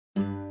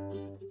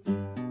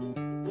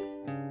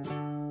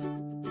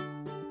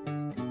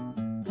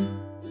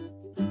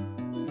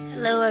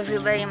Hello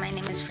everybody, my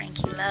name is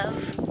Frankie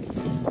Love.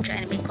 I'm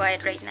trying to be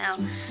quiet right now.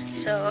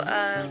 So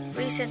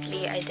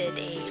recently I did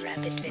a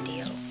rabbit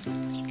video.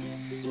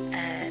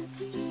 I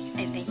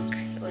think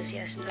it was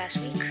last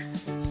week.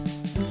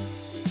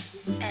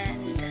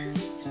 And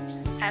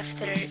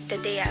the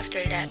day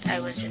after that, I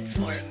was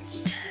informed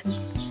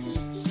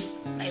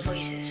that my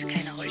voice is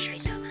kind of hoarse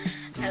right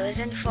now. I was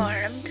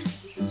informed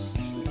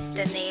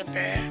the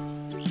neighbor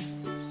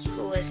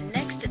who was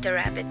next to the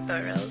rabbit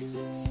burrow,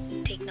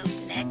 take note,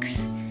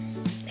 next,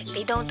 like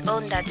they don't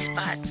own that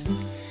spot.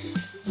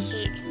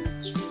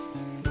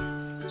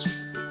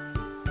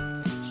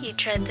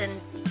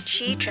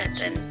 She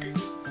threatened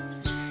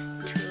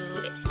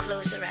to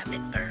close the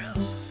rabbit burrow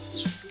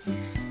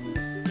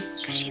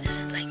because she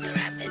doesn't like the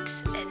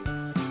rabbits, and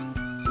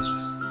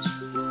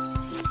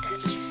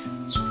that's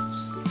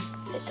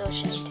little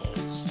Shante.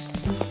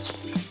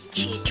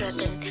 She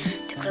threatened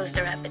to close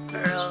the rabbit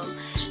burrow.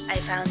 I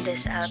found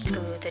this out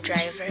through the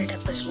driver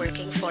that was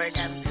working for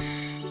them,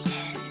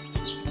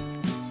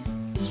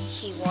 and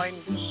he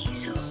warned me,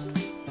 so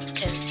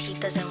because he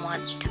doesn't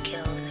want to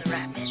kill the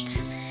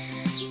rabbits.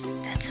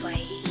 That's why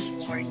he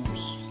warned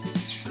me,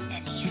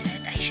 and he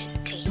said I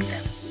should take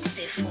them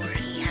before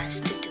he has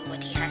to do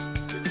what he has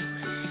to do.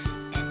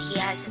 And he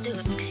has to do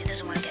it because he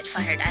doesn't want to get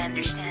fired. I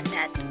understand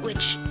that,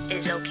 which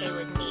is okay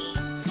with me.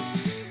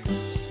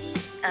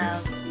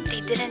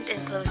 They didn't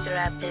enclose the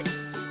rabbit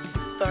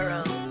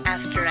burrow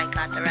after I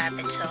got the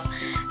rabbit, so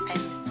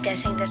I'm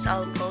guessing that's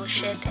all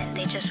bullshit, and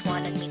they just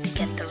wanted me to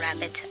get the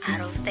rabbits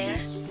out of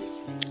there.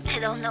 I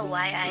don't know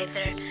why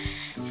either.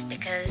 It's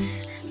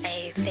because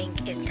I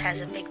think it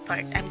has a big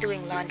part. I'm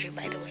doing laundry,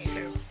 by the way, if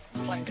you're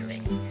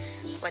wondering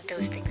what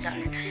those things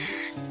are.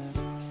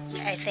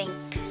 I think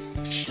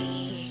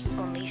she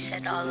only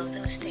said all of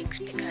those things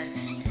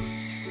because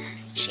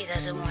she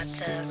doesn't want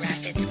the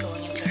rabbits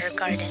going into her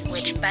garden,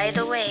 which, by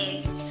the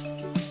way,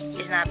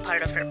 is not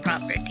part of her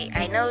property.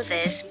 I know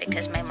this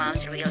because my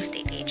mom's a real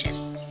estate agent.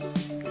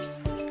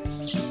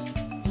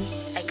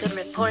 I could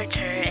report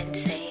her and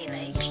say,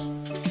 like,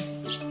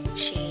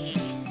 she's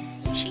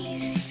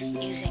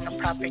using a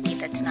property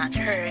that's not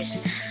hers,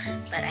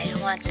 but I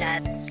don't want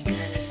that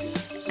because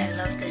I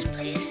love this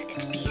place.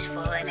 It's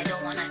peaceful, and I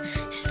don't want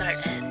to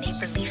start a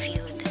neighborly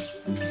feud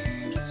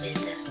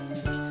with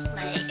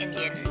my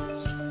Indian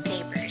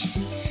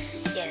neighbors.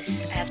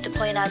 Yes, I have to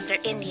point out they're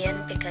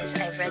Indian because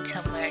I've read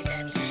somewhere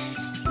that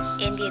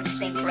Indians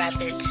think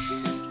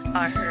rabbits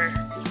are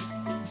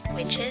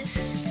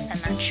witches. I'm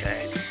not sure.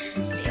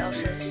 They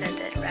also said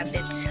that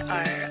rabbits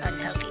are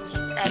unhealthy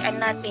meat. I'm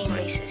not being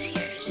racist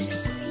here. It's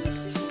just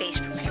based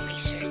from my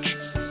research.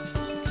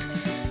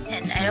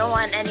 And I don't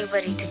want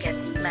anybody to get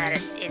mad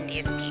at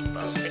Indian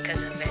people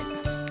because of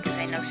it. Because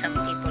I know some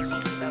people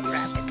really love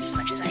rabbits as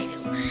much as I do.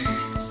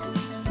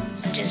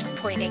 I'm just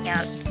pointing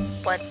out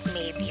what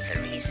may be the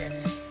reason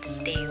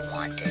that they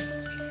wanted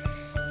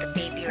the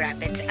baby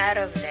rabbits out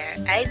of there.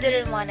 I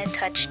didn't want to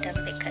touch them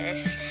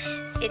because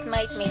it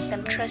might make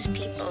them trust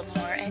people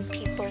more, and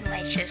people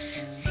might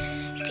just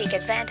take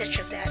advantage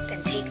of that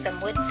and take them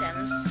with them.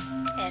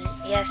 And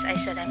yes, I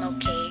said I'm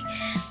okay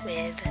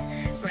with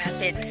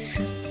rabbits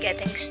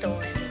getting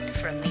stolen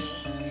from me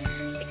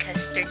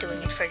because they're doing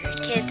it for their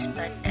kids,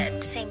 but at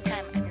the same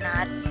time I'm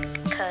not,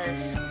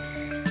 because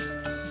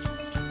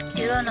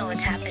you don't know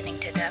what's happening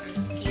to them.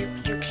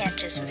 You can't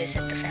just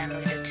visit the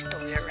family that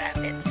stole your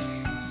rabbit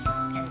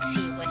and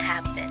see what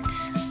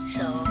happens.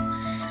 So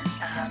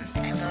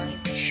I'm going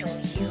to show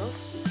you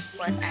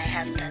what I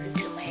have done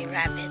to my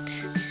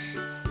rabbits.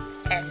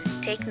 And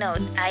take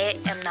note, I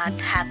am not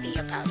happy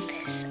about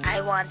this. I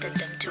wanted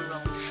them to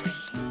roam free.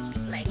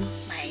 Like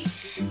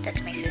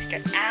that's my sister.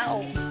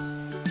 Ow!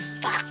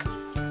 Fuck!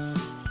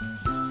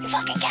 You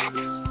fucking cat!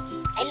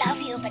 I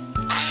love you, but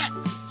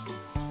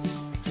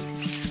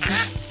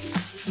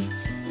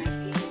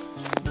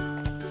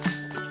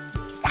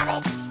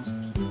Stop it!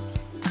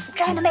 I'm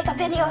trying to make a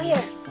video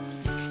here.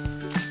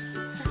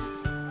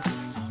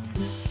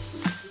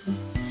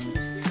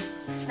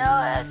 No,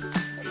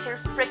 it's your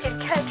freaking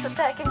cat's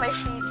attacking my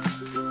feet.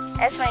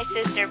 That's my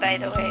sister, by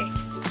the way.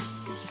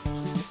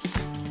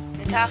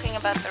 I'm talking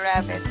about the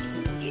rabbits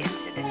in the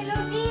incident.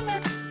 Hello,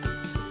 Dina.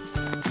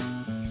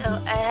 So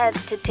I had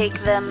to take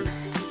them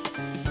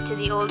to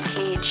the old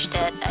cage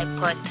that I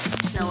put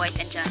Snow White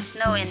and Jon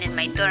Snow in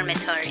my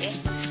dormitory.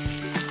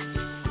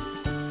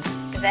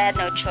 Because I had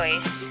no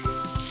choice.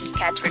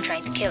 Cats were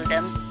trying to kill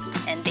them,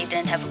 and they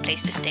didn't have a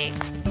place to stay.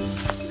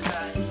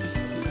 Because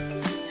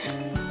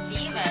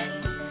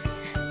demons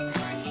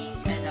working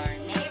as our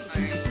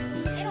neighbors,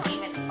 they don't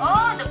even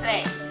own the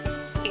place.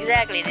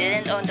 Exactly, they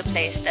didn't own the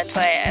place. That's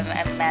why I'm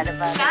mad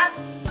about it.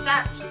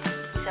 Stop.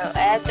 So I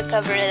had to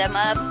cover them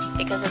up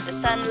because of the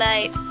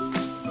sunlight.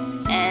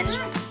 And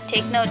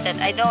take note that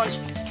I don't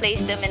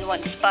place them in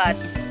one spot.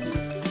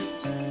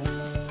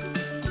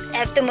 I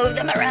have to move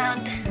them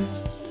around,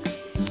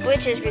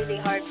 which is really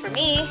hard for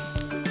me,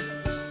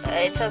 but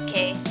it's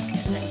okay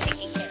because I'm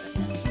taking care of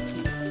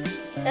them.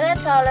 So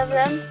that's all of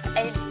them.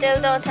 I still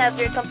don't have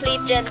their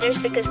complete genders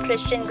because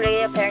Christian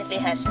Grey apparently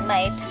has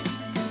mites.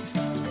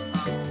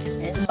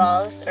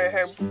 balls or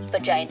her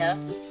vagina.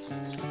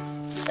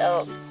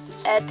 So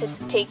I had to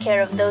take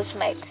care of those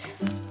mites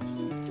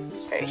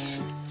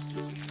first.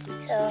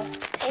 So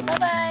say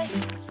bye-bye.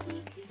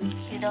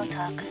 You don't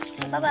talk.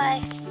 Say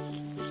bye-bye.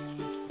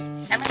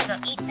 I'm gonna go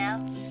eat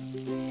now.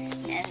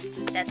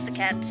 And that's the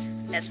cats.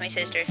 That's my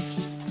sister.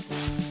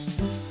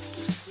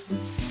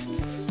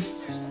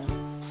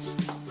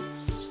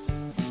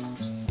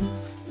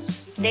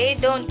 They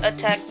don't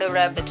attack the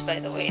rabbits,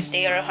 by the way.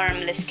 They are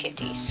harmless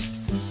kitties.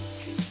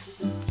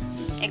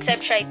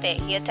 Except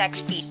Mite, he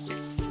attacks feet.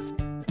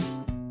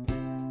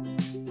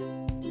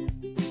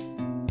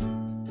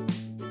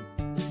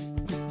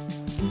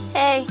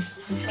 Hey,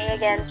 me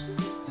again.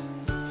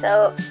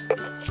 So,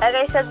 like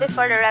I said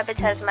before, the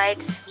rabbits has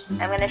mites.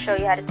 I'm gonna show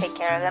you how to take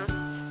care of them.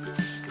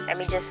 Let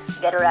me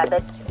just get a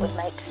rabbit with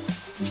mites.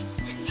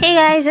 Hey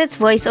guys, it's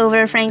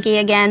voiceover Frankie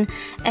again,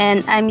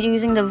 and I'm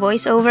using the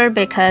voiceover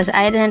because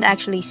I didn't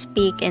actually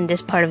speak in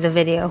this part of the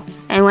video,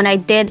 and when I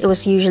did, it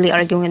was usually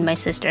arguing with my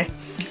sister.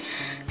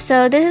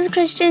 So this is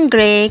Christian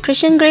Grey.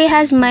 Christian Grey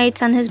has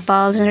mites on his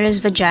balls and his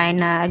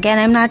vagina. Again,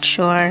 I'm not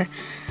sure.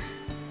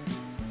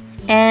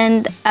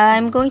 And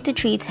I'm going to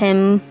treat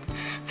him.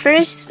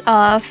 First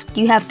off,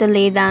 you have to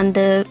lay down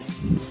the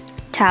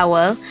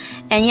towel,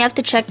 and you have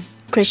to check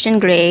Christian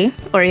Grey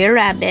or your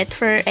rabbit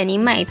for any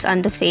mites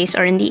on the face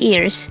or in the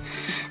ears.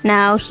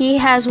 Now he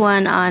has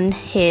one on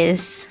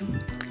his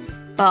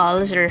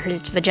balls or his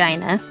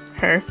vagina,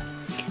 I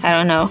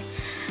don't know.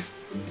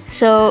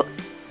 So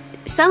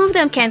some of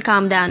them can't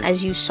calm down,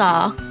 as you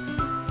saw,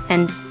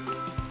 and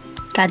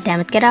god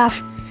damn it, get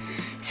off.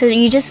 So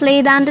you just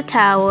lay down the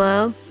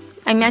towel.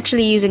 I'm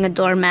actually using a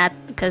doormat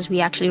because we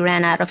actually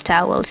ran out of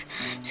towels.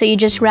 So you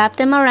just wrap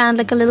them around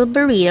like a little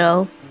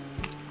burrito,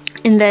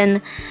 and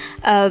then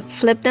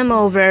flip them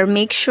over.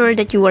 Make sure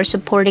that you are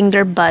supporting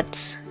their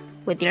butts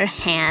with your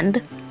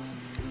hand.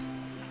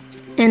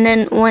 And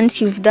then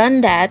once you've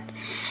done that,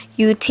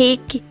 you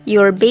take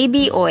your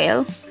baby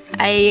oil.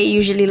 I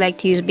usually like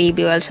to use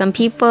baby oil. Some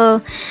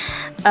people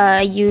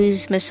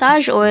use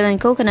massage oil and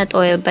coconut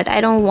oil, but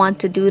I don't want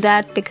to do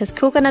that because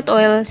coconut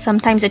oil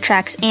sometimes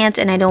attracts ants,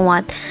 and I don't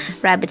want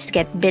rabbits to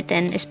get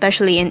bitten,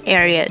 especially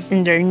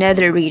in their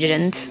nether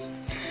regions.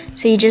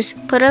 So you just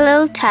put a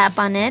little tap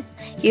on it.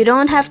 You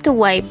don't have to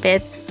wipe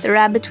it. The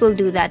rabbits will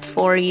do that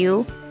for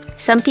you.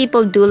 Some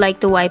people do like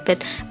to wipe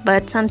it,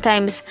 but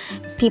sometimes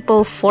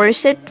people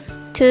force it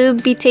to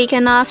be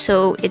taken off,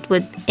 so it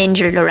would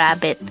injure the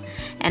rabbit,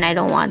 and I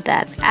don't want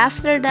that.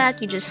 After that,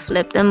 you just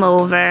flip them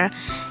over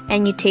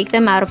and you take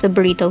them out of the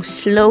burrito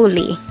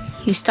slowly.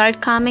 You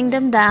start calming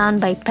them down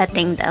by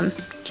petting them.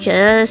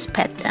 Just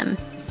pet them.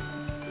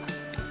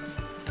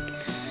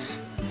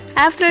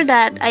 After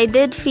that, I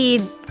did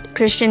feed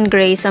Christian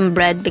Grey some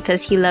bread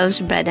because he loves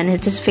bread and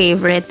it's his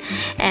favorite,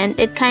 and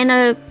it kind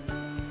of,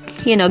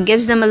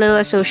 gives them a little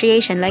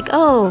association, like,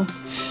 oh,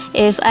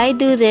 if I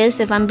do this,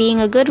 if I'm being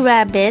a good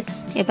rabbit,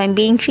 if I'm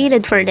being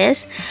treated for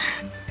this,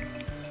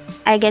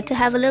 I get to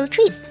have a little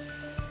treat.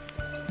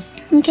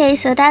 Okay,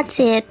 so that's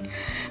it,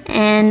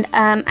 and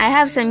I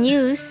have some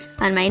news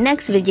on my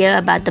next video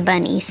about the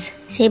bunnies.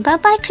 Say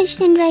bye-bye,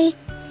 Christian Grey.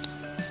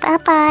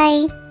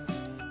 Bye-bye.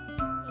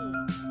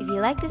 If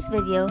you like this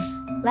video,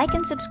 like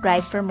and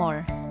subscribe for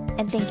more.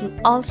 And thank you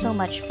all so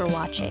much for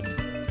watching.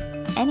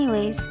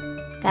 Anyways,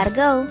 gotta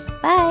go.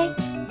 Bye!